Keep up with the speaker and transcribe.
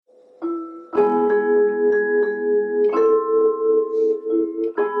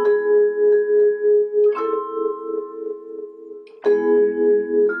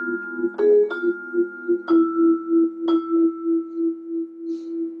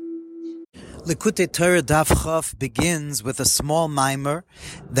Likkutei Torah Daf Chav begins with a small mimer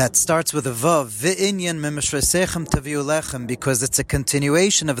that starts with a vav, V'inyan memeshvesechem taviu lechem, because it's a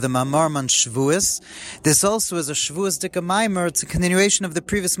continuation of the mamar on Shavuos. This also is a Shavuos dika mimer. It's a continuation of the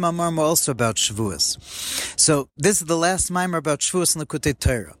previous mamar also about Shavuos. So this is the last mimer about Shavuos in Likkutei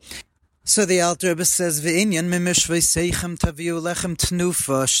Torah. So the Alter Rebbe says, "V'inyan memeshvesechem taviu lechem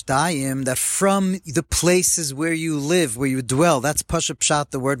tnufa shtayim," that from the places where you live, where you dwell, that's pasha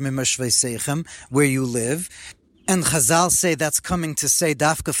pshat, the word memeshvesechem, where you live. And Chazal say that's coming to say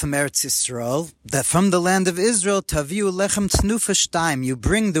dafka from Eretz Yisrael, that from the land of Israel, taviu lechem tnufa shtayim, you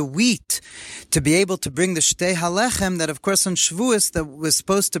bring the wheat to be able to bring the shtei halechem, that of course on Shavuos that was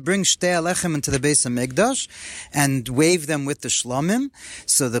supposed to bring shtei halechem into the Beis HaMikdash and wave them with the shlomim.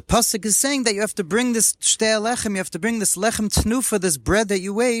 So the pasuk is saying that you have to bring this shtei halechem, you have to bring this lechem tnufa, this bread that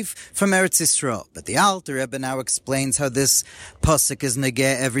you wave, from Eretz Yisrael. But the Alter Rebbe now explains how this pasuk is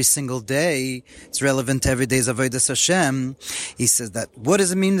negeh every single day. It's relevant to every day's avodas Hashem. He says that, what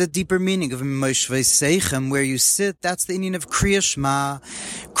does it mean, the deeper meaning of Moshe where you sit? That's the meaning of Kriya Shema.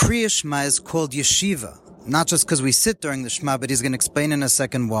 Kriya Shema is called yeshiva. Not just because we sit during the Shema, but he's going to explain in a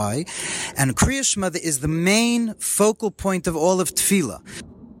second why. And Kriya Shema is the main focal point of all of Tefillah.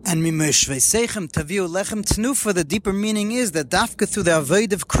 And mimeshveisechem taviu lechem tnufa, the deeper meaning is that dafka through the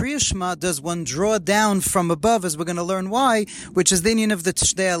avoid of Kriya Shema does one draw down from above, as we're going to learn why, which is the union of the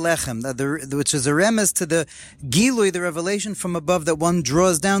Shtei Lechem, which is a remez to the Gilui, the revelation from above that one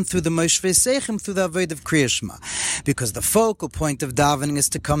draws down through the meshveisechem, through the avoid of Kriya Shema. Because the focal point of davening is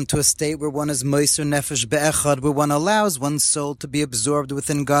to come to a state where one is moiser nefesh be'echad, where one allows one's soul to be absorbed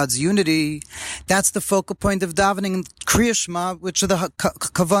within God's unity. That's the focal point of davening in Kriya Shema, which are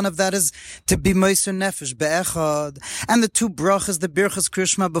the one of that is to be moiser nefesh be'echad, and the two brachas, the birchas Kriya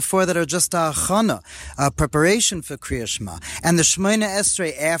Shema before that, are just a achana, a preparation for Kriya Shema, and the Shemona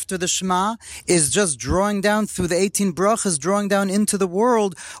Esrei after the Shema is just drawing down through the 18 brachas, drawing down into the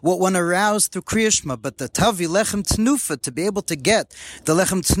world what one aroused through Kriya Shema. But the tavi lechem tnufa, to be able to get the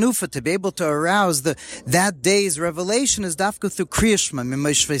lechem tnufa, to be able to arouse that day's revelation, is dafka through Kriya Shema,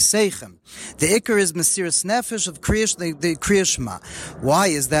 mimeshveisechem. The ikar is mesiras nefesh of the Kriya Shema. Why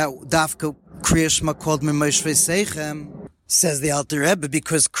is that dafka Kriya Shema called mimeshveisechem? Says the Alter Rebbe,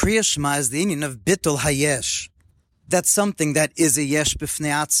 because Kriya Shema is the union of bittul hayesh. That's something that is a yesh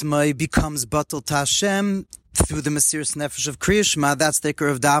b'fnei atzmai, becomes batul ta Hashem through the mesiras nefesh of Kriya Shema. That's the ikar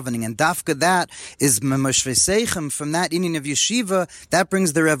of davening, and dafka that is mimeshveisechem. From that union of yeshiva, that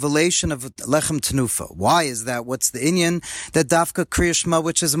brings the revelation of lechem tenufa. Why is that? What's the union that dafka Kriya Shema,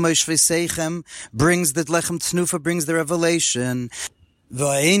 which is mimeshveisechem, brings the lechem tenufa, brings the revelation?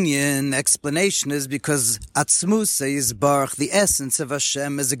 The Indian explanation is because Atzmusa is Baruch, the essence of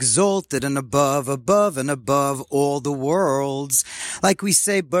Hashem, is exalted and above all the worlds. Like we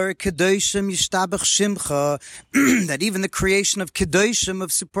say, Baruch Kedoshim Yishtabach Shimcha, that even the creation of Kedoshim,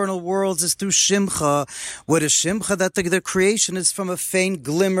 of supernal worlds, is through Shimcha. What is Shimcha? That the creation is from a faint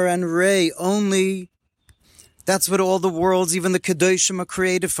glimmer and ray only. That's what all the worlds, even the Kedoshim, are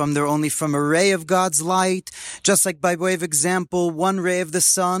created from. They're only from a ray of God's light. Just like by way of example, one ray of the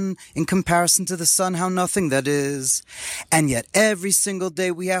sun, in comparison to the sun, how nothing that is. And yet every single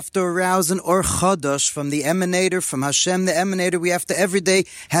day we have to arouse an Or Chadash from the emanator, from Hashem, the emanator. We have to, every day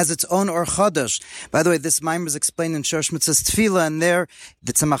has its own Or Chadash. By the way, this mimer is explained in Shor Shmitzvah's Tefillah, and there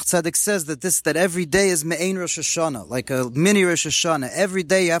the Tzemach Tzedek says that every day is Me'ein Rosh Hashanah, like a mini Rosh Hashanah. Every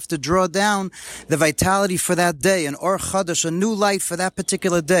day you have to draw down the vitality for that day, an Or Chadash, a new light for that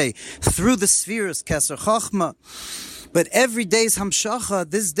particular day, through the spheres, Keser Chachma. But every day's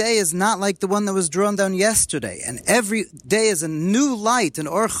Hamshacha, this day is not like the one that was drawn down yesterday. And every day is a new light, an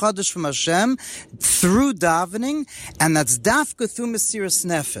Or Chadash from Hashem, through davening, and that's dafka through Mesiras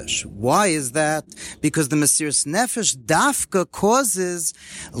Nefesh. Why is that? Because the Mesiras Nefesh dafka causes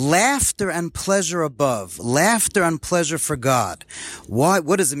laughter and pleasure above, laughter and pleasure for God. Why?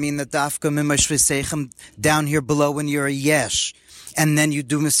 What does it mean that dafka mimashvesechem down here below when you're a yesh? And then you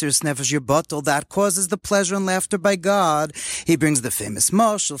do Mesiras Nefesh, your batul, that causes the pleasure and laughter by God. He brings the famous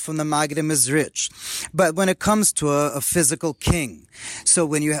mashal from the Maggid Mizrich. But when it comes to a physical king, so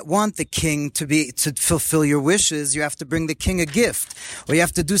when you want the king to fulfill your wishes, you have to bring the king a gift, or you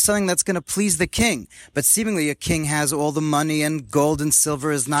have to do something that's going to please the king. But seemingly a king has all the money, and gold and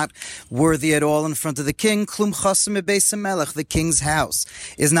silver is not worthy at all in front of the king. Klum chasam bebeis hamelech, the king's house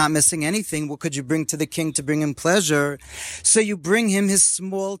is not missing anything. What could you bring to the king to bring him pleasure? So you bring him his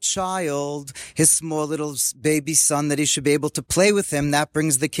small child, his small little baby son, that he should be able to play with him. That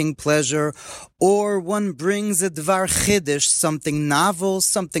brings the king pleasure. Or one brings a dvar chiddush, something novel,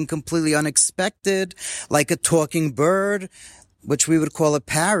 something completely unexpected, like a talking bird, which we would call a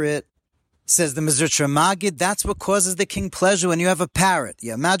parrot. Says the Mizrach Magid, that's what causes the king pleasure when you have a parrot.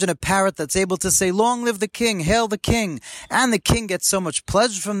 You imagine a parrot that's able to say, long live the king, hail the king. And the king gets so much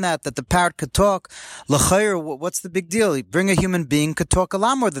pleasure from that the parrot could talk. L'chayr, what's the big deal? You bring a human being could talk a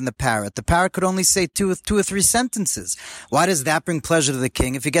lot more than the parrot. The parrot could only say two or three sentences. Why does that bring pleasure to the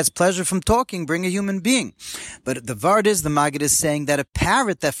king? If he gets pleasure from talking, bring a human being. But the Vard is, the Magid is saying that a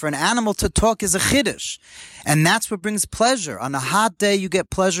parrot, that for an animal to talk is a chiddush. And that's what brings pleasure. On a hot day, you get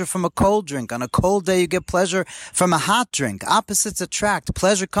pleasure from a cold drink. On a cold day, you get pleasure from a hot drink. Opposites attract.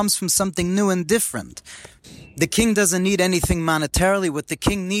 Pleasure comes from something new and different. The king doesn't need anything monetarily. What the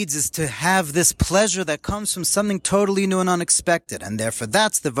king needs is to have this pleasure that comes from something totally new and unexpected. And therefore,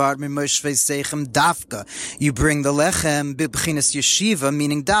 that's the Vard Mimoshvei Seichem Dafka. You bring the Lechem, Bibchinas Yeshiva,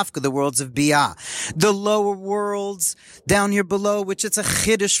 meaning Dafka, the worlds of Biyah. The lower worlds, down here below, which it's a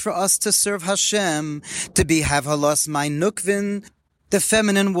chiddush for us to serve Hashem, to have halos my nukvin, the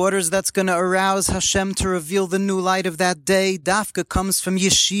feminine waters that's going to arouse Hashem to reveal the new light of that day. Dafka comes from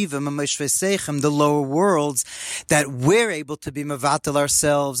Yeshiva, Mameshvei Seichem, the lower worlds, that we're able to be mevatel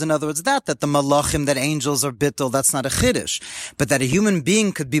ourselves. In other words, that the malachim, that angels are bittul, that's not a chiddush. But that a human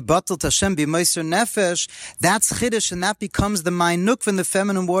being could be batel to Hashem, be meiser nefesh, that's chiddush, and that becomes the ma'inukvin, the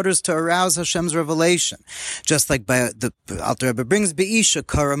feminine waters, to arouse Hashem's revelation. Just like by the Alter Rebbe brings Be'isha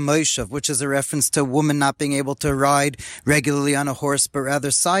Kara Moshav, which is a reference to a woman not being able to ride regularly on a horse, but rather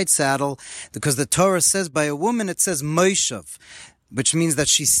side saddle, because the Torah says by a woman, it says Moshav, which means that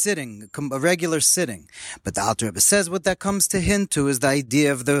she's sitting, a regular sitting. But the Alter Rebbe says what that comes to hint to is the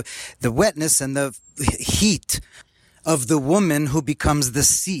idea of the wetness and the heat of the woman who becomes the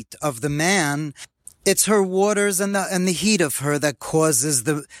seat of the man. It's her waters and the heat of her that causes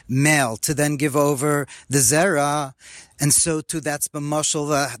the male to then give over the zera. And so too, that's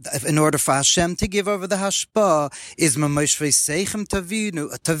b'mashal, in order for Hashem to give over the hashpa, is mamoshvei seichem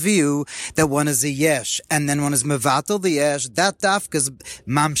taviu, that one is a yesh, and then one is mevatel the yesh. That dafka is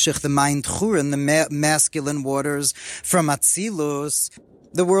mamshich, the mind churin, the masculine waters from Atzilus,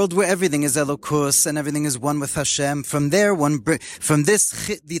 the world where everything is Elokus and everything is one with Hashem. From there, from this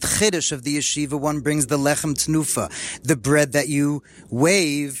the chiddush of the yeshiva, one brings the lechem tnufa, the bread that you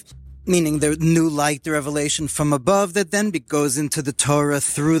wave, meaning the new light, the revelation from above, that then goes into the Torah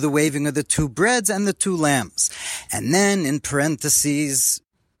through the waving of the two breads and the two lambs. And then, in parentheses,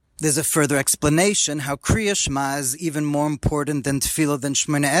 there's a further explanation how Kriya Shema is even more important than Tefillah than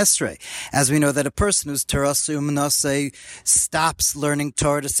Shemona Esrei. As we know that a person who's Terasei U'Manasei stops learning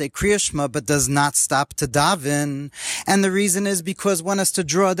Torah to say Kriya Shema, but does not stop to daven. And the reason is because one has to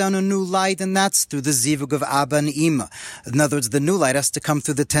draw down a new light, and that's through the Zivug of Abba and Ima. In other words, the new light has to come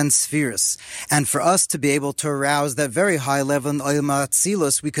through the 10 spheres. And for us to be able to arouse that very high level in Olam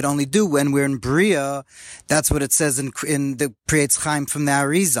Atzilus, we could only do when we're in Bria. That's what it says in the Priyetz Chaim from the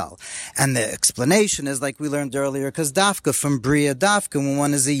Arizal. And the explanation is like we learned earlier, because dafka from Bria dafka, when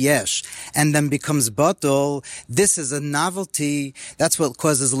one is a yesh and then becomes batul, this is a novelty. That's what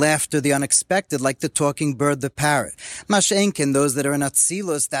causes laughter, the unexpected, like the talking bird, the parrot. Mashenkin, those that are in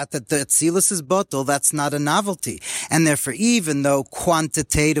Atzilus, that the Atzilus is batul, that's not a novelty. And therefore, even though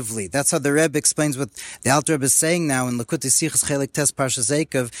quantitatively, that's how the Rebbe explains what the Alter Rebbe is saying now in Likkutei Sichos Chelik Tes Parshas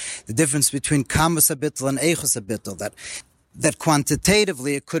Eikev, the difference between kamus habitul and eichos habitul, that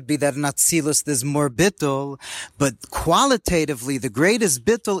quantitatively it could be that in Atzilus there's more bittul, but qualitatively the greatest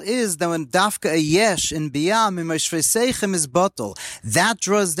bittul is that when dafka a yesh in biyah mimoshvei seichem is bittul, that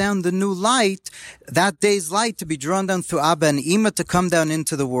draws down the new light, that day's light to be drawn down through Abba and Ima to come down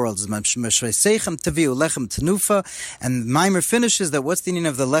into the world. Mimoshvei seichem taviu lechem tenufa, and Maimer finishes that what's the meaning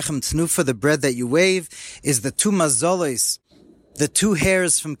of the lechem tenufa, the bread that you wave, is the two mazoles, the two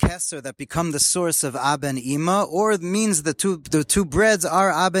hairs from Keser that become the source of Abba and Ima, or it means the two breads are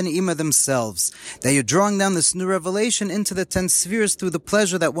Abba and Ima themselves. That you're drawing down this new revelation into the 10 spheres through the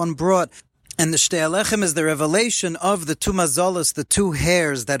pleasure that one brought. And the Shtei Alechem is the revelation of the two mazolos, the two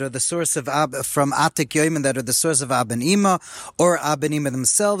hairs that are the source of Abba, from Atik Yoimin, that are the source of Abba and Ima, or Abba and Ima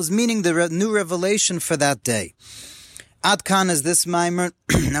themselves, meaning the new revelation for that day. Ad Kan is this mimer.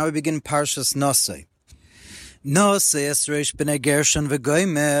 Now we begin Parshas Nosei. No, says Reish B'nai Gershon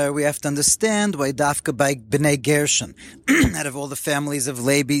v'Goymer. We have to understand why dafka by B'nai Gershon, out of all the families of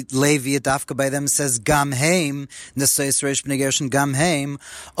Levi, dafka by them says Gam Heim. The says Reish B'nai Gershon Gam Heim.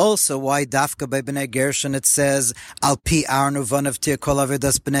 Also, why dafka by B'nai Gershon it says Al Pi Aaron Uvan Tia Kol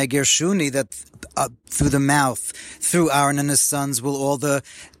Avedas B'nai Gershuni, that through the mouth, through Aaron and his sons, will all the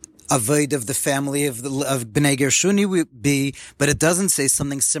avoid of the family of Bnei Gershuni would be, but it doesn't say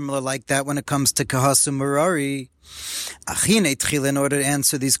something similar like that when it comes to Kahasu Merari. In order to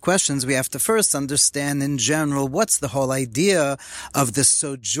answer these questions, we have to first understand in general what's the whole idea of the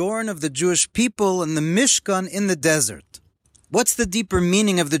sojourn of the Jewish people in the Mishkan in the desert. What's the deeper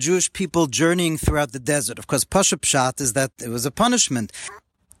meaning of the Jewish people journeying throughout the desert? Of course, Pasha Pshat is that it was a punishment.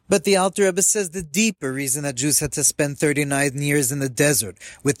 But the Alter Rebbe says the deeper reason that Jews had to spend 39 years in the desert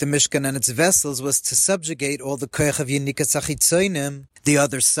with the Mishkan and its vessels was to subjugate all the koach of Yenikas Achitzonim, the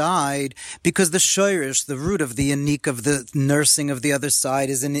other side, because the shoirish, the root of the yanik of the nursing of the other side,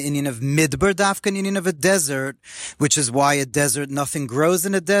 is in the Indian of Midbar, Dafka, an Indian of a desert, which is why a desert, nothing grows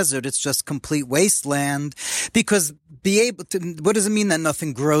in a desert, it's just complete wasteland, because what does it mean that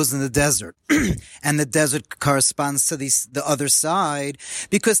nothing grows in the desert? And the desert corresponds to the other side,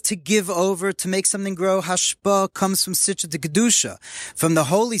 because to give over, to make something grow, hashpa comes from sitra to kedusha, from the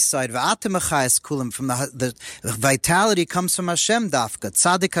holy side, v'atem achayes kulim, from the vitality comes from Hashem dafka,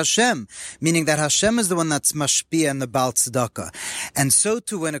 tzadik Hashem, meaning that Hashem is the one that's mashpia and the Baal Tzedakah. And so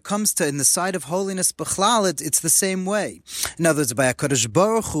too, when it comes to in the side of holiness b'chlal, it's the same way. In other words, by HaKadosh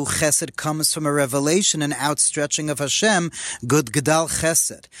Baruch Hu, chesed comes from a revelation and outstretching of Hashem, good gedal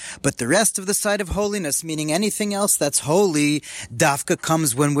chesed. But the rest of the side of holiness, meaning anything else that's holy, dafka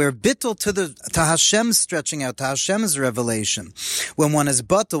comes when we're bittul to Hashem's stretching out, to Hashem's revelation. When one is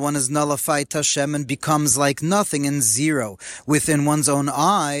batul, one is nullified to Hashem and becomes like nothing and zero within one's own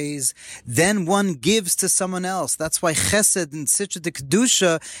eyes, then one gives to someone else. That's why chesed and sitra de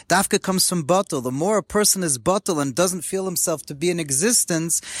kedusha dafka comes from batul. The more a person is batul and doesn't feel himself to be in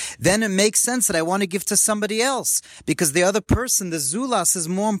existence, then it makes sense that I want to give to somebody else, because the other person, the zulas, is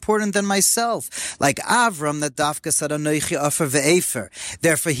more important than myself. Like Avram, that dafka said anoichi afer ve'efer.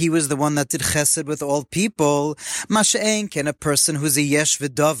 Therefore, he was the one that did chesed with all people. Masha'en can a person who's a yesh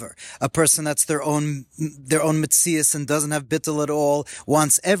v'dover, a person that's their own mitzias and doesn't have bittul at all,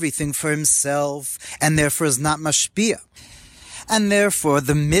 wants everything for himself, and therefore is not mashpia. And therefore,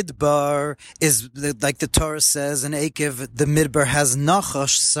 the Midbar is, like the Torah says in Ekev, the Midbar has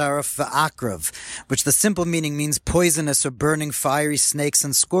nachash, saraf, v'akrav, which the simple meaning means poisonous or burning fiery snakes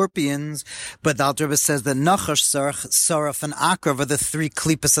and scorpions. But the Alter Rebbe says that nachash, saraf, and akrav are the three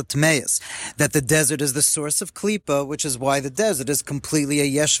klipas atmeis, that the desert is the source of klipa, which is why the desert is completely a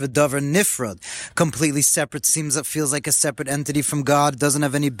yesh v'davar nifrod, completely separate, feels like a separate entity from God, doesn't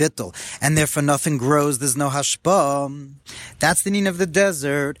have any bittul, and therefore nothing grows, there's no hashpa. That's the meaning of the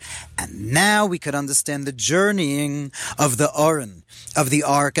desert. And now we could understand the journeying of the Aron, of the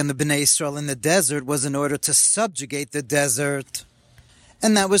Ark and the Bnei Yisrael in the desert was in order to subjugate the desert.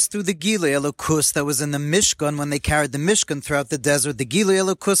 And that was through the Gilui Elokus that was in the Mishkan. When they carried the Mishkan throughout the desert, the Gilui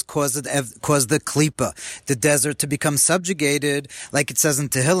Elokus caused the Klipa, the desert, to become subjugated, like it says in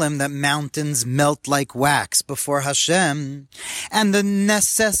Tehillim, that mountains melt like wax before Hashem. And the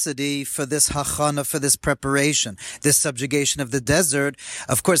necessity for this hachana, for this preparation, this subjugation of the desert,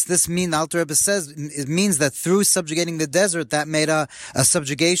 of course, this means, Alter Rebbe says, it means that through subjugating the desert, that made a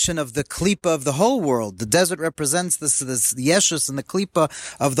subjugation of the Klipa of the whole world. The desert represents this Yeshus and the Klipa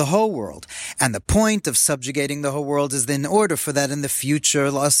of the whole world. And the point of subjugating the whole world is that in order for that in the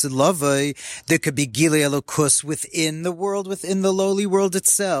future, there could be Gilui Elokus within the world, within the lowly world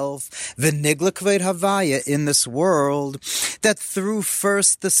itself, v'nigla kved havaya, in this world, that through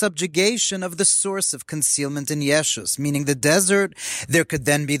first the subjugation of the source of concealment in Yeshus, meaning the desert, there could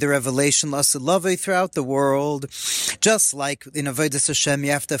then be the revelation throughout the world. Just like in Avodas Hashem,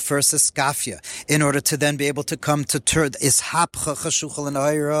 you have to first eskafia in order to then be able to come to ishapcha chashuchal and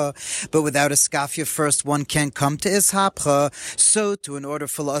oira. But without eskafia first, one can't come to ishapcha. So too, in order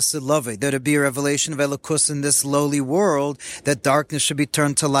for lasilove, there to be a revelation of Elokus in this lowly world, that darkness should be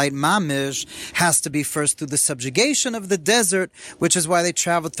turned to light mamish, has to be first through the subjugation of the desert, which is why they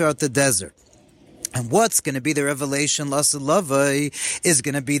traveled throughout the desert. And what's going to be the revelation, Lasalavai, is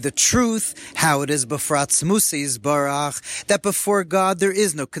going to be the truth, how it is B'fratz Musis Barach, that before God there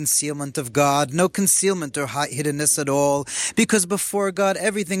is no concealment of God, no concealment or hiddenness at all, because before God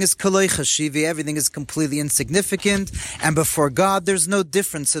everything is Kalei Chashivi, everything is completely insignificant, and before God there's no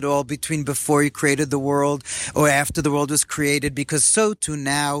difference at all between before He created the world or after the world was created, because so too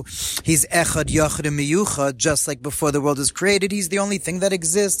now He's Echad, Yachad, and Miyuchad, just like before the world was created, He's the only thing that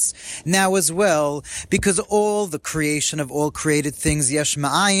exists now as well. Because all the creation of all created things, Yesh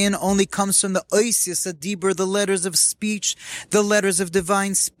Ma'ayin, only comes from the Oisius Adibur, the letters of speech, the letters of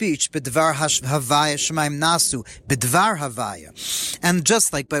divine speech, B'dvar Havaya Shemaim Nasu, B'dvar Havaya. And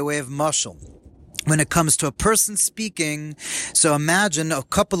just like by way of mashal, when it comes to a person speaking. So imagine a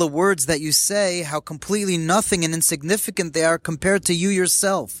couple of words that you say, how completely nothing and insignificant they are compared to you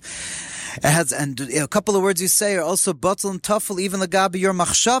yourself. And a couple of words you say are also batel and tafel, even legabi your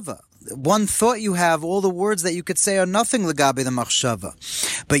machshava. One thought you have, all the words that you could say are nothing legabi the machshava.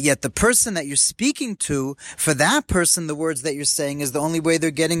 But yet the person that you're speaking to, for that person, the words that you're saying is the only way they're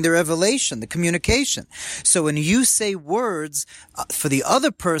getting the revelation, the communication. So when you say words, for the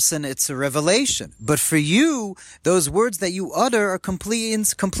other person, it's a revelation. But for you, those words that you utter are completely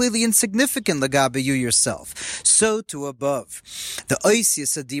insignificant legabi you yourself. So to above. The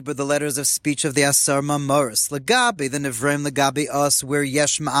oisius adibur, the letters of speech of the asar mamoris, legabi, the nevrim, legabi us, where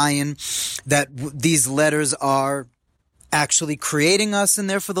yesh ma'ayin, that these letters are actually creating us, and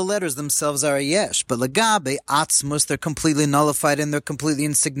therefore the letters themselves are a yesh. But legabe atzmus, they're completely nullified and they're completely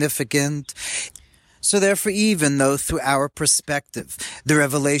insignificant. So therefore, even though through our perspective, the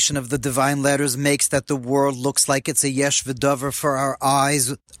revelation of the divine letters makes that the world looks like it's a yesh v'davar for our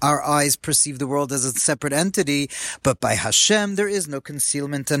eyes perceive the world as a separate entity, but by Hashem, there is no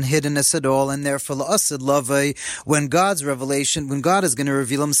concealment and hiddenness at all, and therefore, la'asid lavei, when God's revelation, when God is going to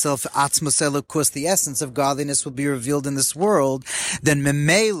reveal himself, atzmos elokus, the essence of godliness will be revealed in this world, then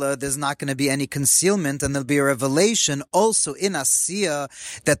memela, there's not going to be any concealment, and there'll be a revelation also in Asiya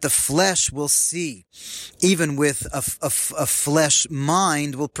that the flesh will see. Even with a flesh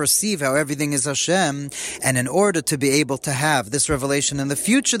mind will perceive how everything is Hashem, and in order to be able to have this revelation in the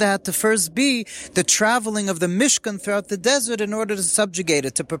future, there had to first be the traveling of the Mishkan throughout the desert in order to subjugate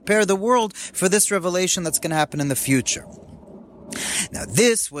it, to prepare the world for this revelation that's going to happen in the future. Now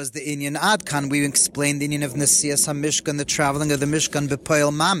this was the inyan Adkan. We explained the inyan of Nesiyas HaMishkan, the traveling of the Mishkan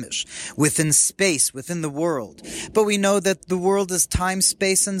B'Poel Mamish, within space, within the world. But we know that the world is time,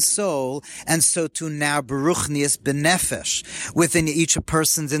 space, and soul, and so too now Beruchnias B'Nefesh. Within each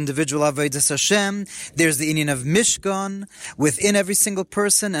person's individual Avodas Hashem, there's the inyan of Mishkan, within every single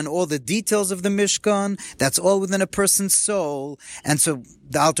person, and all the details of the Mishkan, that's all within a person's soul. And so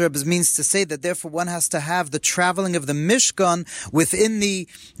the Alter Rebbe means to say that therefore one has to have the traveling of the Mishkan within the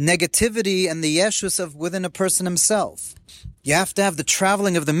negativity and the yeshus of within a person himself. You have to have the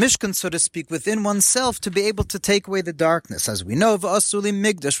traveling of the Mishkan, so to speak, within oneself to be able to take away the darkness. As we know, V'asuli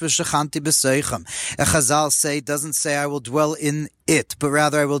Migdash v'shechanti b'seichem. A Chazal doesn't say I will dwell in it, but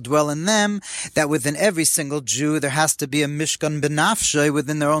rather I will dwell in them, that within every single Jew there has to be a Mishkan B'nafshay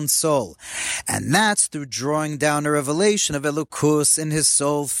within their own soul. And that's through drawing down a revelation of Elokus in his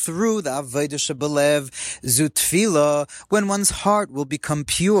soul through the Avodah Shebelev Zutfila, when one's heart will become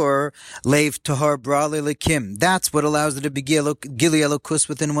pure, Leiv Tahar Brale Lekim. That's what allows it to be Gili Elokus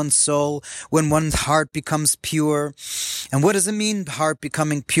within one's soul, when one's heart becomes pure. And what does it mean, heart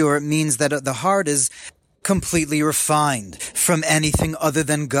becoming pure? It means that the heart is completely refined from anything other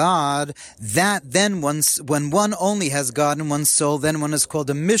than God. That then when one only has God in one's soul, then one is called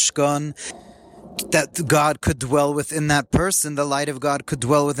a Mishkan, that God could dwell within that person, the light of God could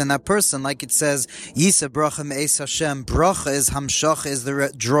dwell within that person. Like it says, Yisa bracha me'es Hashem, bracha is hamshach, is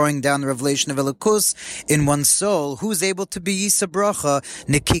the drawing down the revelation of Elokus in one's soul. Who's able to be Yisa bracha?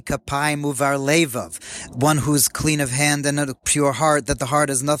 Neki kapayim uvar levav, one who's clean of hand and a pure heart, that the heart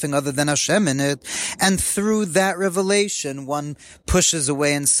has nothing other than Hashem in it. And through that revelation, one pushes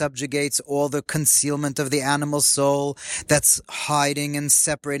away and subjugates all the concealment of the animal soul that's hiding and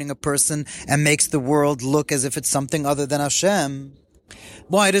separating a person and makes the world look as if it's something other than Hashem.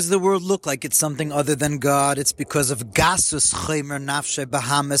 Why does the world look like it's something other than God? It's because of gasus chaymer nafshe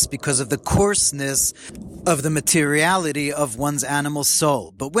bahamas, because of the coarseness of the materiality of one's animal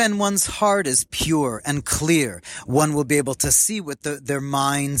soul. But when one's heart is pure and clear, one will be able to see with their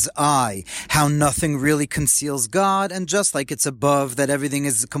mind's eye how nothing really conceals God, and just like it's above, that everything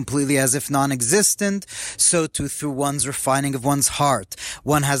is completely as if non-existent, so too through one's refining of one's heart,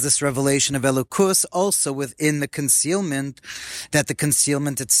 one has this revelation of Elokus also within the concealment, that the concealment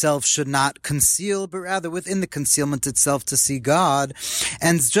itself should not conceal, but rather within the concealment itself to see God.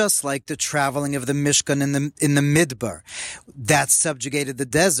 And just like the traveling of the Mishkan in the Midbar that subjugated the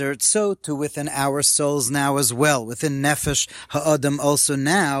desert, so too within our souls now as well, within Nefesh Ha'adam also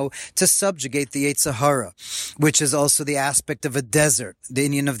now, to subjugate the Yetzer Hara, which is also the aspect of a desert. The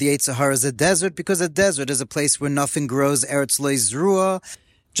inyan of the Yetzer Hara is a desert, because a desert is a place where nothing grows, Eretz Lo Yizruah,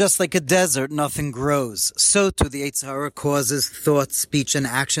 Just like a desert, nothing grows. So too, the Yetzer Hara causes thoughts, speech, and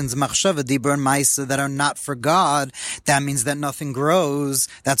actions, machshava, dibur, and maisa, that are not for God. That means that nothing grows.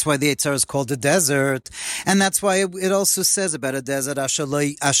 That's why the Yetzer Hara is called a desert. And that's why it also says about a desert, asher lo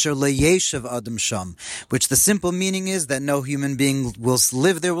yeshev adam sham, which the simple meaning is that no human being will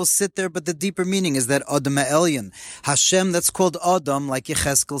live there, will sit there, but the deeper meaning is that Adam ha'elyon, Hashem, that's called Adam, like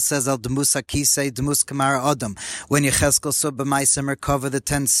Yecheskel says, al dmus hakisei, dmus kamar Adam. When Yecheskel saw b'maisa merkava, the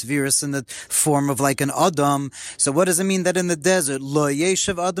 10 spheres in the form of like an Adam. So what does it mean that in the desert, lo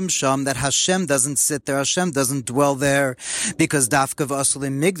yeshev Adam sham, that Hashem doesn't sit there, Hashem doesn't dwell there, because dafka v'asul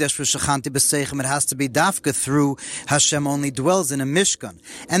im migdash v'shachanti b'seichem, it has to be dafka through Hashem only dwells in a mishkan.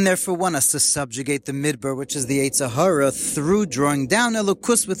 And therefore one has to subjugate the midbar, which is the Yetzer Hara, through drawing down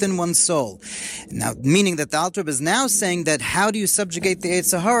elokus within one's soul. Now, meaning that the Alter Rebbe is now saying that how do you subjugate the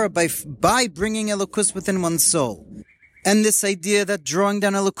Yetzer Hara? By bringing elokus within one's soul. And this idea that drawing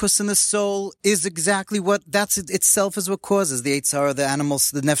down elokus in the soul is exactly what, that's itself is what causes the Yetzer Hara, the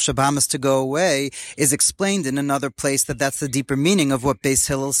animals, the nefesh habahamis to go away, is explained in another place that's the deeper meaning of what Beis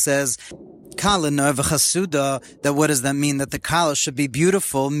Hillel says. Kala that what does that mean? That the kala should be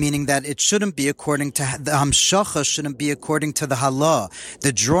beautiful, meaning that it shouldn't be according to the hamshacha, shouldn't be according to the halah.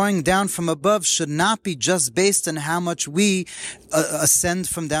 The drawing down from above should not be just based on how much we ascend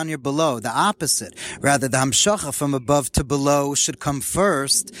from down here below. The opposite. Rather, the hamshacha from above to below should come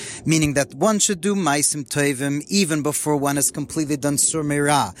first, meaning that one should do maisim toivim even before one is completely done sur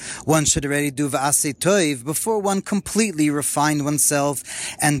meirah. One should already do v'asei toiv before one completely refined oneself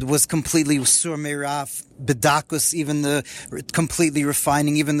and was completely sur meirah, bedakus, even the completely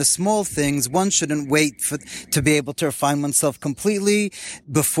refining even the small things. One shouldn't wait to be able to refine oneself completely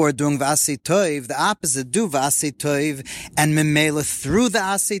before doing v'asei toiv. The opposite, do v'asei toiv, and memela through the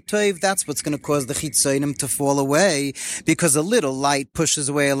asei toiv, that's what's going to cause the chitzonim to fall away, because a little light pushes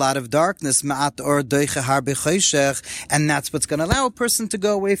away a lot of darkness, ma'at or doiche harbe choshech, and that's what's going to allow a person to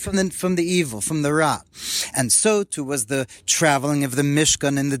go away from the evil, from the ra. And so too was the traveling of the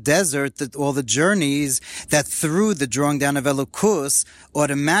Mishkan in the desert, that all the journeys, that through the drawing down of elokus,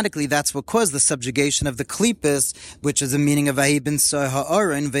 automatically that's what caused the subjugation of the klipis, which is the meaning of ahi bin soy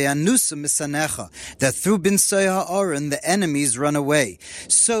ha'oren ve'anusu misanecha, that through bin soy ha'oren the enemies run away.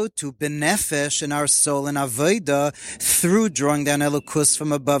 So to benefesh in our soul and avoda, through drawing down elokus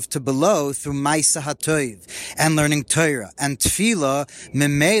from above to below, through maisa hatoiv and learning Torah and tefillah,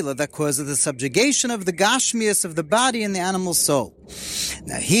 memela, that causes the subjugation of the gashmias of the body and the animal soul.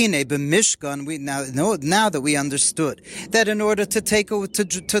 Now, hine b'mishkan, we now that we understood that in order to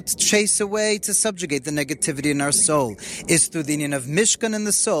to chase away, to subjugate the negativity in our soul is through the union of mishkan in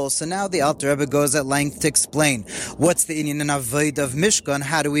the soul. So now the Alter Rebbe goes at length to explain what's the union and avoid of mishkan.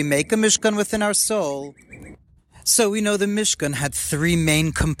 How do we make a mishkan within our soul? So we know the Mishkan had 3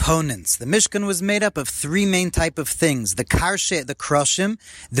 main components. The Mishkan was made up of 3 main type of things: the karshe, the kroshim,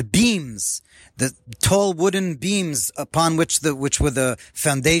 the beams, the tall wooden beams upon which were the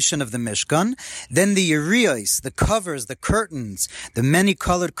foundation of the Mishkan. Then the yeriyos, the covers, the curtains, the many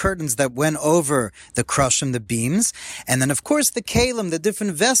colored curtains that went over the kroshim, the beams, and then of course the kelim, the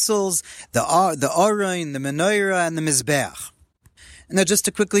different vessels, the aron, the menorah, and the mizbeach. Now, just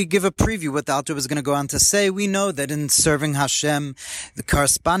to quickly give a preview what the Alter was going to go on to say, we know that in serving Hashem, the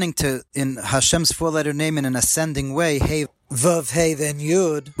corresponding to in Hashem's 4-letter name in an ascending way, Hey, Vav, Hey, then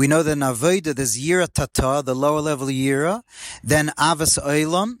Yud, we know that in Avodah there's Yira Tata, the lower level Yira, then Avas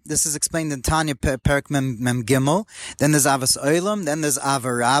Olam, this is explained in Tanya Perek Mem Gimel, then there's Avas Olam, then there's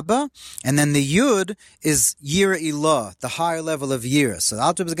Avarabba, and then the Yud is Yira Ilah, the higher level of Yira. So the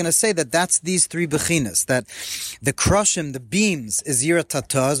Alter is going to say that that's these 3 bechinas, that the kroshim, the beams, is Yira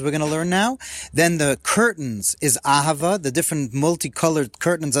Tata, as we're going to learn now, then the curtains is Ahava, the different multicolored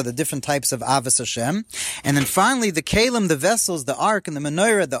curtains are the different types of Avas Hashem, and then finally the Kalim, the vessels, the ark and the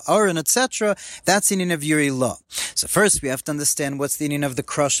menorah, the aron, etc., that's the union of Yiri Law. So first we have to understand what's the union of the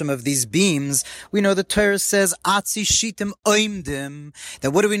kroshim of these beams. We know the Torah says, Atzi shitim oimdim, that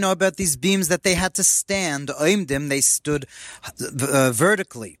what do we know about these beams? That they had to stand, oimdim, they stood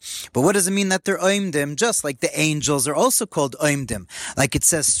vertically. But what does it mean that they're oimdim? Just like the angels are also called oimdim. Like it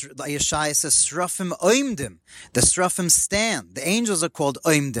says, Yeshaya says, Srafim oimdim, the Srafim stand. The angels are called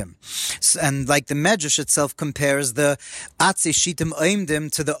oimdim. And like the Medrash itself compares the Atzi shitim oimdim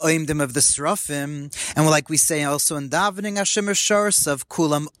to the oimdim of the Srafim, and like we say also in davening, Hashem Sharsav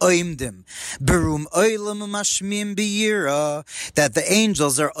kulam oimdim, berum oilam mashmim biyira, that the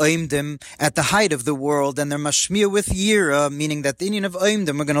angels are oimdim at the height of the world, and they're mashmia with yira, meaning that the union of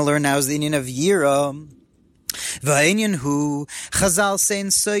oimdim we're going to learn now is the union of yira. V'einyan hu, Chazal say in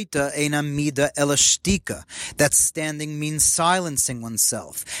Soita, ein amida elashtika, that standing means silencing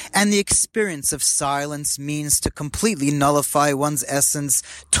oneself. And the experience of silence means to completely nullify one's essence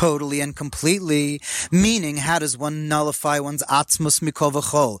totally and completely. Meaning, how does one nullify one's atzmus mikol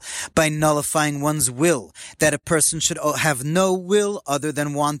v'chol? By nullifying one's will. That a person should have no will other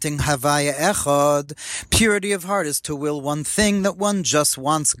than wanting havaya echad. Purity of heart is to will one thing, that one just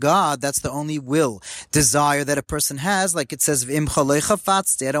wants God. That's the only will, desire that a person has. Like it says,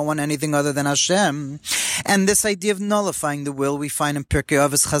 I don't want anything other than Hashem. And this idea of nullifying the will we find in Pirkei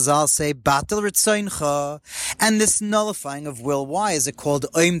Avos. Chazal say, Batel Ritzoincha. And this nullifying of will, why is it called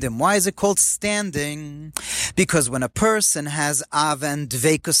oimdim? Why is it called standing? Because when a person has Ava and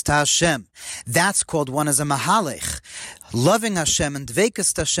Dveikus to Hashem, that's called one as a Mahalech. Loving Hashem and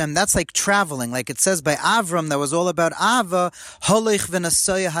Dveikus to Hashem, that's like traveling. Like it says by Avram, that was all about Ava, Holech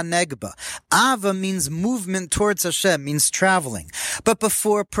v'nasoya hanegba. Ava means movement towards Hashem, means traveling. But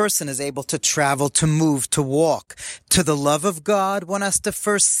before a person is able to travel, to move, to walk to the love of God, one has to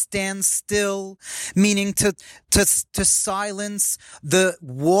first stand still, meaning to silence the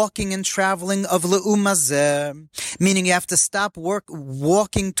walking and traveling of le'umazeh, meaning you have to stop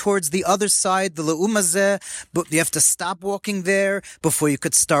walking towards the other side, the le'umazeh, but you have to stop walking there before you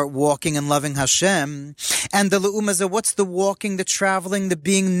could start walking and loving Hashem. And the le'umazeh, what's the walking, the traveling, the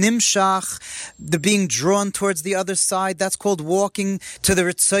being nimshach, the being drawn towards the other side? That's called walking to the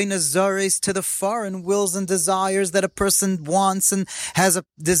ritzoyna zares, to the foreign wills and desires that a person wants and has a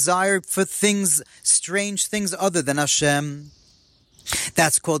desire for things, strange things other than Hashem.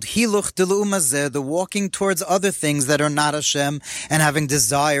 That's called hiluch de l'umazeh, the walking towards other things that are not Hashem and having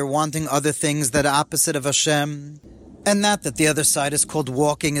desire, wanting other things that are opposite of Hashem. And that the other side is called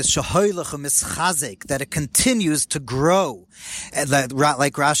walking is shahoylach mischazek, that it continues to grow.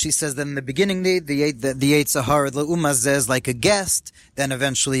 Like Rashi says that in the beginning, the Yetzer Hara, the Umazeh, is like a guest. Then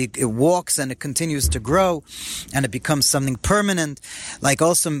eventually it walks and it continues to grow, and it becomes something permanent. Like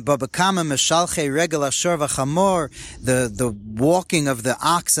also Babakama Meshalche Regel Ashor V'Chamor, the walking of the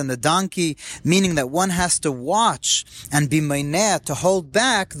ox and the donkey, meaning that one has to watch and be meineh, to hold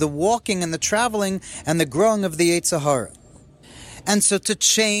back the walking and the traveling and the growing of the Yetzer Hara. And so to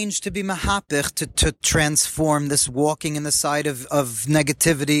change, to be mahapich, to transform this walking in the side of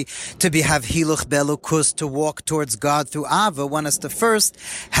negativity, to have hiluch be'elukus, to walk towards God through Ava, one has to first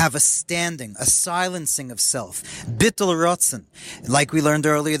have a standing, a silencing of self. Bittul rotzen. Like we learned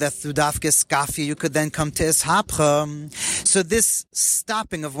earlier that through dafke skafi you could then come to ishapcha. So this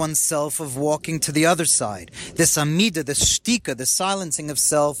stopping of oneself, of walking to the other side, this amida, this shtika, the silencing of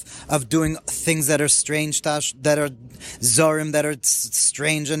self, of doing things that are strange, that are zorim, that are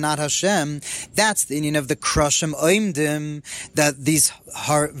strange and not Hashem, that's the union of the krushim oimdim, that these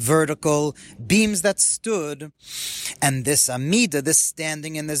vertical beams that stood, and this amida, this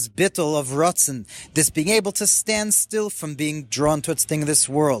standing in this bittul of rotzen, this being able to stand still from being drawn towards things of this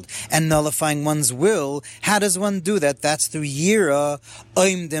world and nullifying one's will. How does one do that? That's through yira,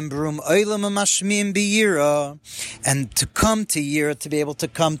 oimdim brum oilam mashmim biyira, and to come to yira, to be able to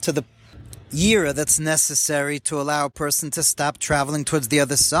come to the yira that's necessary to allow a person to stop traveling towards the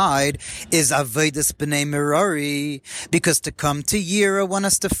other side is avodas b'nei merari, because to come to yira, one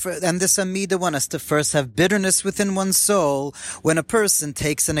has to, and this amida, one has to first have bitterness within one's soul. When a person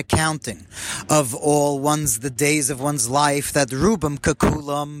takes an accounting of all the days of one's life, that rubam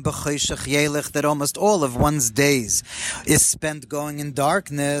kakulam b'choshech yelech, that almost all of one's days is spent going in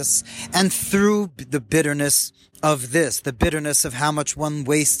darkness, and through the bitterness of this, the bitterness of how much one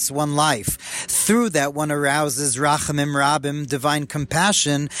wastes one life, through that one arouses rachamim rabim, divine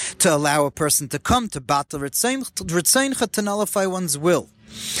compassion, to allow a person to come to batel ritzaincha, to nullify one's will.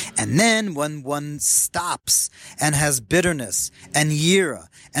 And then when one stops and has bitterness and yira,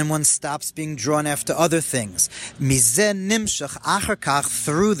 and one stops being drawn after other things, mizeh nimshach achar kach,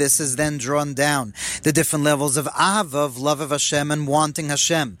 through this is then drawn down the different levels of ahava, of love of Hashem and wanting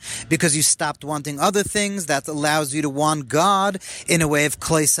Hashem, because you stopped wanting other things. That allows you to want God in a way of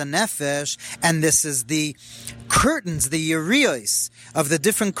kleisa nefesh, and this is the curtains, the yerios of the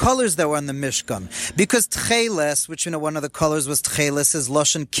different colors that were in the Mishkan. Because tcheles, which one of the colors was tcheles, is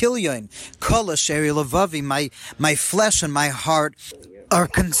lashon kilyon, kala sheri lavavi, my flesh and my heart are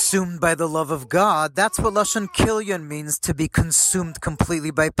consumed by the love of God. That's what lashon kilyon means, to be consumed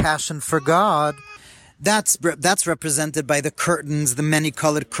completely by passion for God. That's represented by the curtains, the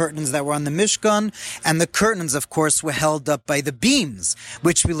many-colored curtains that were on the Mishkan, and the curtains, of course, were held up by the beams,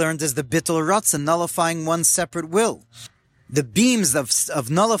 which we learned is the bittul ratzon, nullifying one's separate will. the beams of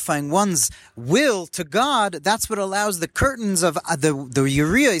nullifying one's will to God, that's what allows the curtains of the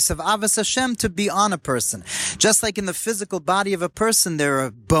Yiriyos of Avos Hashem to be on a person. Just like in the physical body of a person, there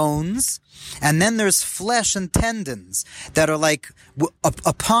are bones, and then there's flesh and tendons that are like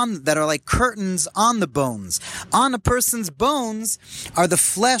curtains on the bones. On a person's bones are the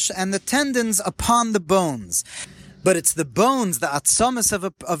flesh and the tendons upon the bones. But it's the bones, the atzomas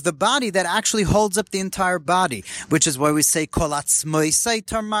of the body that actually holds up the entire body, which is why we say kol atzmoisei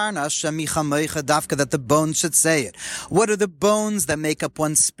tarmarna Hashem yichamoicha dafka, that the bones should say it. What are the bones that make up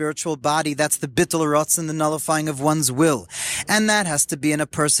one's spiritual body? That's the bittul rotzen, the nullifying of one's will. And that has to be in a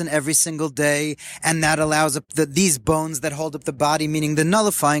person every single day, and that allows these bones that hold up the body, meaning the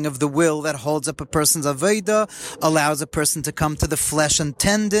nullifying of the will that holds up a person's avodah, allows a person to come to the flesh and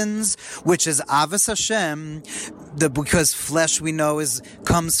tendons, which is Avos Hashem, because flesh we know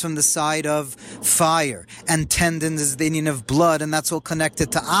comes from the side of fire, and tendons is the union of blood, and that's all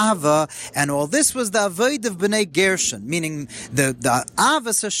connected to Ava, and all this was the Avoid of Bnei Gershon, meaning the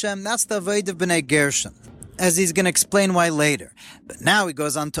Avos Hashem, that's the Avoid of Bnei Gershon, as he's going to explain why later. But now he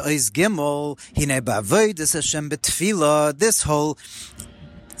goes on to Ois Gimel, Hine ba'avodas Hashem b'tefillah, this whole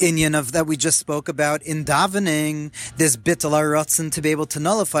inyan of that we just spoke about in davening, this bittul haratzon to be able to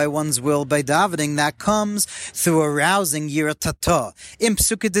nullify one's will by davening, that comes through arousing yirat tata, in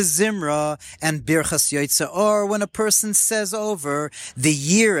psuke de zimra and birchas yotze or, when a person says over the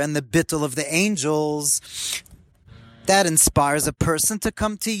year and the bittul of the angels. That inspires a person to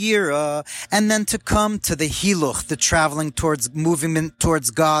come to Yira, and then to come to the Hiluch, the traveling towards, movement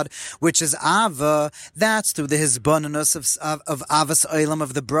towards God, which is Ava. That's through the Hizbonenus of Avos Olam,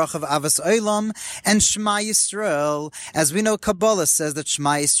 of the Brach of Avos Olam, and Shema Yisrael. As we know, Kabbalah says that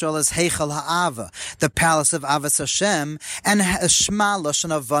Shema Yisrael is Heichal Ha'ava, the palace of Avos Hashem, and Shema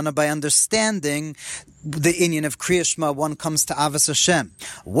Lashon Havana, by understanding the inyan of Kriya Shema, one comes to Avos Hashem.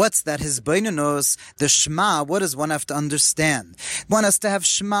 What's that Hizbonenus? The Shema, what does one have to understand? One has to have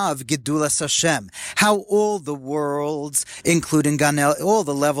Shema of Gedulas Hashem. How all the worlds, including all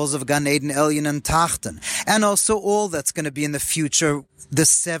the levels of Gan Eden, Elyon, and Tachten, and also all that's going to be in the future, the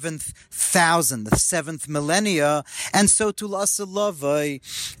 7,000, the 7th millennia, and so to Lasalavai,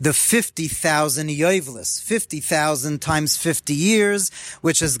 the 50,000 Yovelis, 50,000 times 50 years,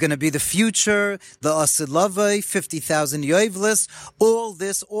 which is going to be the future, the Asilavai, 50,000 Yovelis, all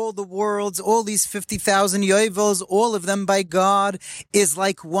this, all the worlds, all these 50,000 Yovels, all of them by God, is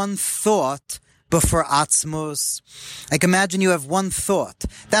like one thought before Atzmos. Like, imagine you have one thought.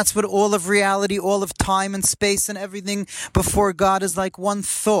 That's what all of reality, all of time and space and everything before God is like one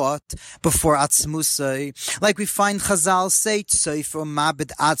thought before Atzmosai. Like we find Chazal say, Sefer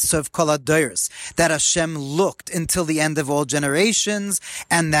Mabed Atzov Kol HaDoros, that Hashem looked until the end of all generations,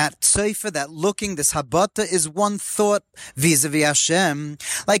 and that Sefer, that looking, this Habata, is one thought vis-a-vis Hashem.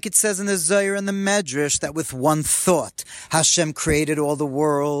 Like it says in the Zohar and the Medrash, that with one thought Hashem created all the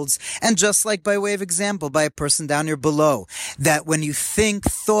worlds. And just like by way of example, by a person down here below, that when you think,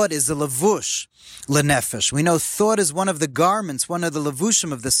 thought is a levush, lenefesh. We know thought is one of the garments, one of the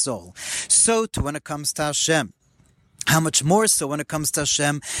levushim of the soul. So too when it comes to Hashem. How much more so when it comes to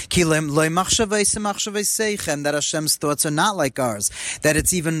Hashem, that Hashem's thoughts are not like ours, that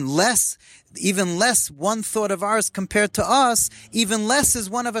it's even less one thought of ours compared to us, even less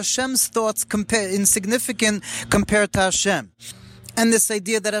is one of Hashem's thoughts insignificant compared to Hashem. And this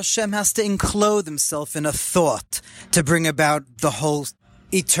idea that Hashem has to enclose himself in a thought to bring about the whole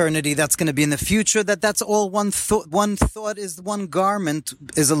eternity that's going to be in the future, that's all one thought. One thought is one garment,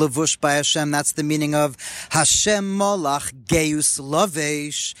 is a levush by Hashem. That's the meaning of Hashem molach geus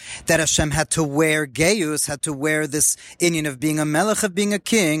lavesh, that Hashem had to wear geus, had to wear this inyan of being a melech, of being a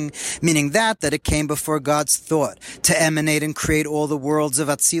king, meaning that it came before God's thought to emanate and create all the worlds of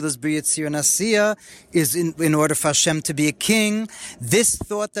Atzilus, Briyatzir, and Asiya, is in order for Hashem to be a king. This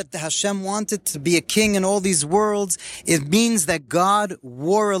thought that Hashem wanted to be a king in all these worlds, it means that God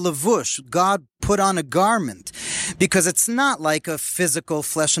wore a levush. God put on a garment, because it's not like a physical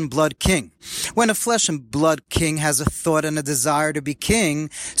flesh and blood king. When a flesh and blood king has a thought and a desire to be king,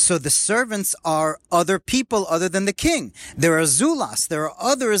 so the servants are other people other than the king. There are zulas, there are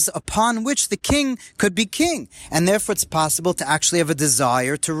others upon which the king could be king, and therefore it's possible to actually have a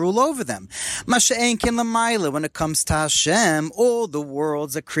desire to rule over them. Masha'en kin l'mayla, when it comes to Hashem, all the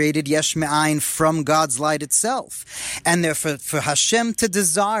worlds are created yesh me'ayin, from God's light itself, and therefore for Hashem to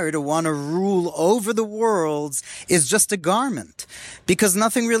desire to want to rule rule over the worlds is just a garment, because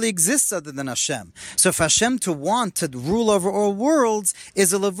nothing really exists other than Hashem. So if Hashem to want to rule over all worlds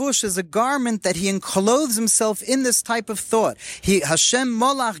is a lavush, is a garment that he enclothes himself in this type of thought. Hashem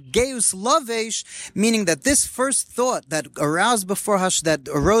molach geus lavesh, meaning that this first thought that arose before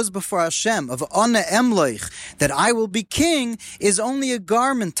Hashem of Ona Emloich, that I will be king, is only a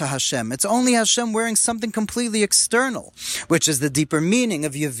garment to Hashem. It's only Hashem wearing something completely external, which is the deeper meaning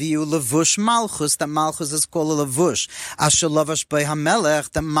of Yaviu Lavush Malchus, that Malchus is called a Lavush. Asher Lavash Bei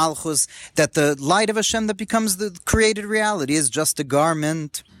HaMelech, that Malchus, that the light of Hashem that becomes the created reality is just a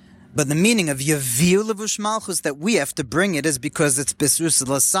garment. But the meaning of Yaviu Levush Malchus, that we have to bring it, is because it's Bisrus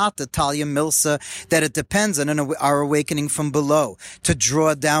Lasata, Talia Milsa, that it depends on our awakening from below. To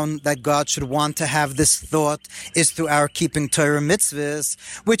draw down that God should want to have this thought is through our keeping Torah mitzvahs,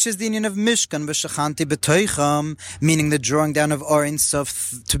 which is the union of Mishkan, V'shachanti B'toicham, meaning the drawing down of Or Ein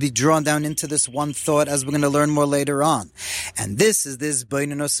Sof, to be drawn down into this one thought, as we're going to learn more later on. And this is this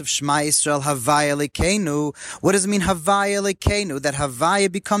Beinunus of Shema Yisrael, Havaya Lekeinu. What does it mean, Havaya Lekeinu? That Havaya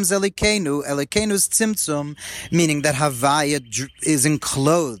becomes Elikenu is tzimtzum, meaning that Havaya is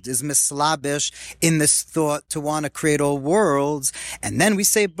enclosed, is mislabish in this thought to want to create all worlds. And then we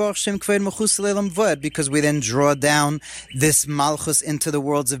say Baruch Shem Kved Mechus Leilam Vod, because we then draw down this Malchus into the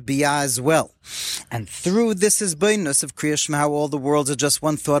worlds of Biyah as well. And through this is Beinus of Kriya Shema, how all the worlds are just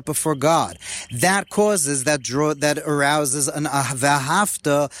one thought before God. That causes, that arouses an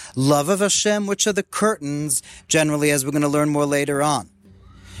Ahavahafta, love of Hashem, which are the curtains, generally, as we're going to learn more later on.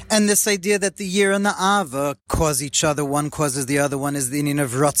 And this idea that the year and the Ava cause each other, one causes the other, one is the union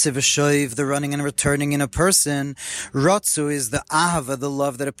of Rotzu v'Shoiv, the running and returning in a person. Rotzu is the Ahava, the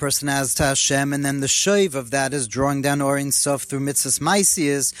love that a person has to Hashem, and then the Shoiv of that is drawing down Or Ein Sof through Mitzvahs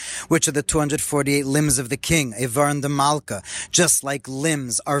Maisias, which are the 248 limbs of the king, Evar and the Malka. Just like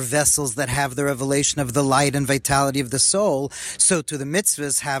limbs are vessels that have the revelation of the light and vitality of the soul, so to the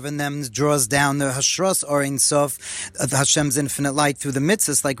mitzvahs, having them draws down the Hashros Or Ein Sof, Hashem's infinite light through the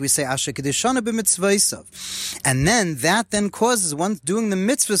mitzvahs, like we say Asher Kedishana b'mitzvaysav. And then that causes, once doing the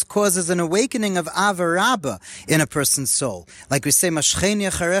mitzvahs, causes an awakening of Ava Rabba in a person's soul. Like we say, Mashcheni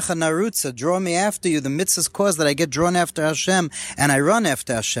acharecha narutza, draw me after you. The mitzvahs cause that I get drawn after Hashem and I run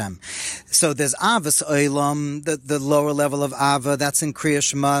after Hashem. So there's Avas Olam, the lower level of Ava, that's in Kriya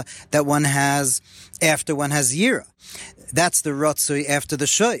Shema, that one has after one has Yira. That's the Rotzui after the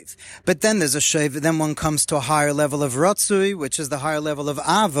Shoiv. But then there's a Shoiv, then one comes to a higher level of Rotzui, which is the higher level of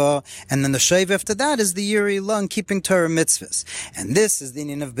Ava, and then the Shoiv after that is the Yiri Lung, keeping Torah mitzvahs. And this is the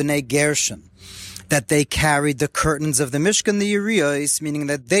union of Bnei Gershon, that they carried the curtains of the Mishkan, the Yiriyos, meaning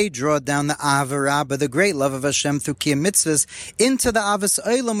that they draw down the Ava Rabba, the great love of Hashem through Kiyam Mitzvahs, into the Avas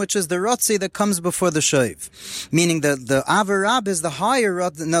Olam, which is the Rotzi that comes before the Shoiv. Meaning the Ava Rabba is the higher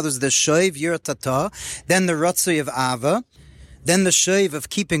Rotzi, in other words, the Shoiv, Yiratata, then the Rotzi of Ava, then the Shoiv of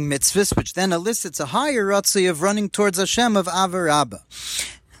keeping mitzvahs, which then elicits a higher Rotzi of running towards Hashem of Ava Rabba.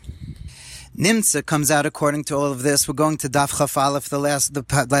 Nimtza comes out according to all of this. We're going to Daf Chaf Aleph, the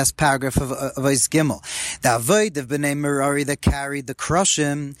last paragraph of Ois Gimel. The Avoid of Bnei Merari that carried the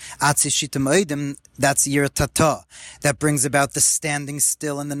Krushim, Atzi Shitam Oidim, that's Yir Tata. That brings about the standing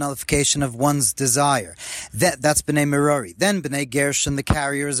still and the nullification of one's desire. That's Bnei Merari. Then Bnei Gershon, the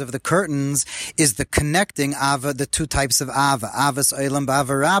carriers of the curtains, is the connecting Ava, the two types of Ava. Avas Olam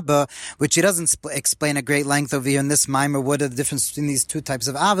B'Ava Rabba, which he doesn't explain at great length over here in this mimer, what are the difference between these two types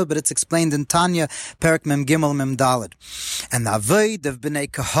of Ava, but it's explained in Tanya, Perak Mem Gimel Mem Daled. And the Avoid of Bnei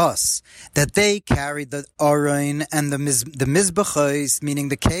Kahos, that they carried the Orain and the Mizbachos, meaning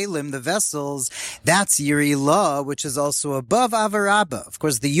the Kalim, the vessels, that's Yiri La, which is also above Avarabba. Of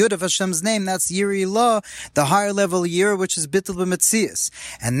course, the Yud of Hashem's name, that's Yiri La, the higher level Yir, which is Bittul B'Metzias.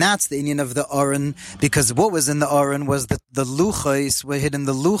 And that's the union of the Oren, because what was in the Oren was the Luchos, were hidden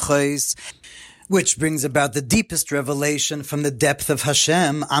the Luchos, which brings about the deepest revelation from the depth of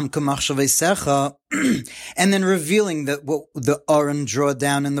Hashem, Amka Machshaveisecha, and then revealing that what the Aron draw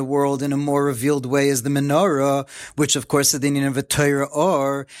down in the world in a more revealed way is the menorah, which of course is the union of a Torah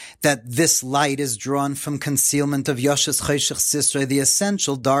or, that this light is drawn from concealment of Yashas Cheshach Sisrei, the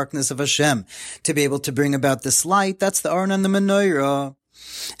essential darkness of Hashem. To be able to bring about this light, that's the Aron and the menorah.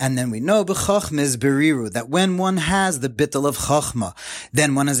 And then we know b'chachma is beriru, that when one has the bittul of chachma,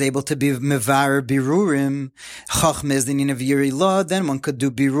 then one is able to be mevarer birurim. Chachma is the union of yiri law, then one could do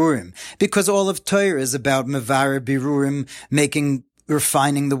birurim. Because all of Torah is about mevarer birurim,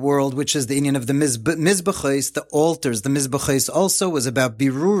 refining the world, which is the union of the mizbachos, the altars. The mizbachos also was about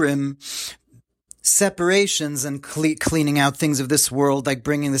birurim, separations and cleaning out things of this world, like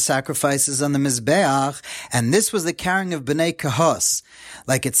bringing the sacrifices on the Mizbeach, and this was the carrying of Bnei Kahos.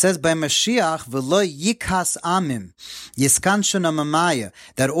 Like it says by Mashiach, V'lo yikas amim, yiskanshon amamaya,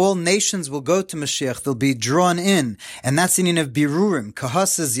 that all nations will go to Mashiach, they'll be drawn in, and that's the meaning of Birurim.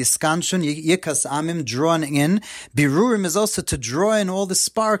 Kahos is yiskanshon, yikas amim, drawn in. Birurim is also to draw in all the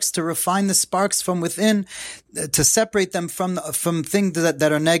sparks, to refine the sparks from within, to separate them from things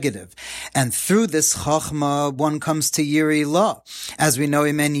that are negative. And through this Chachma, one comes to Yiri law. As we know,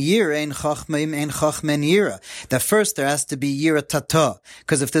 im en Yir, ein Chachma, im ein Chachma en Yira. That first there has to be Yira Tata,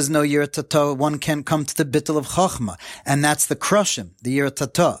 because if there's no Yira Tata, one can't come to the bittul of Chachma. And that's the crushim, the Yira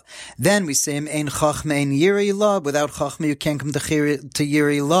Tata. Then we say im ein Chachma en Yiri law. Without Chachma, you can't come to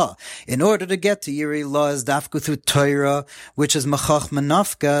Yiri law. In order to get to Yiri law is dafku through Torah, which is Machachma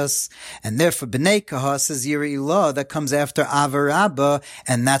Nafkas, and therefore Bnei Kahas is Yiri law that comes after Avarabba,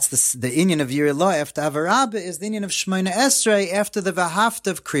 and that's the inyan of Yiri law after Avarabba is the inyan of Shmoina Esrei after the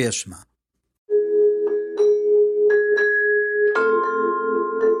Vahafta of Kriya Shema.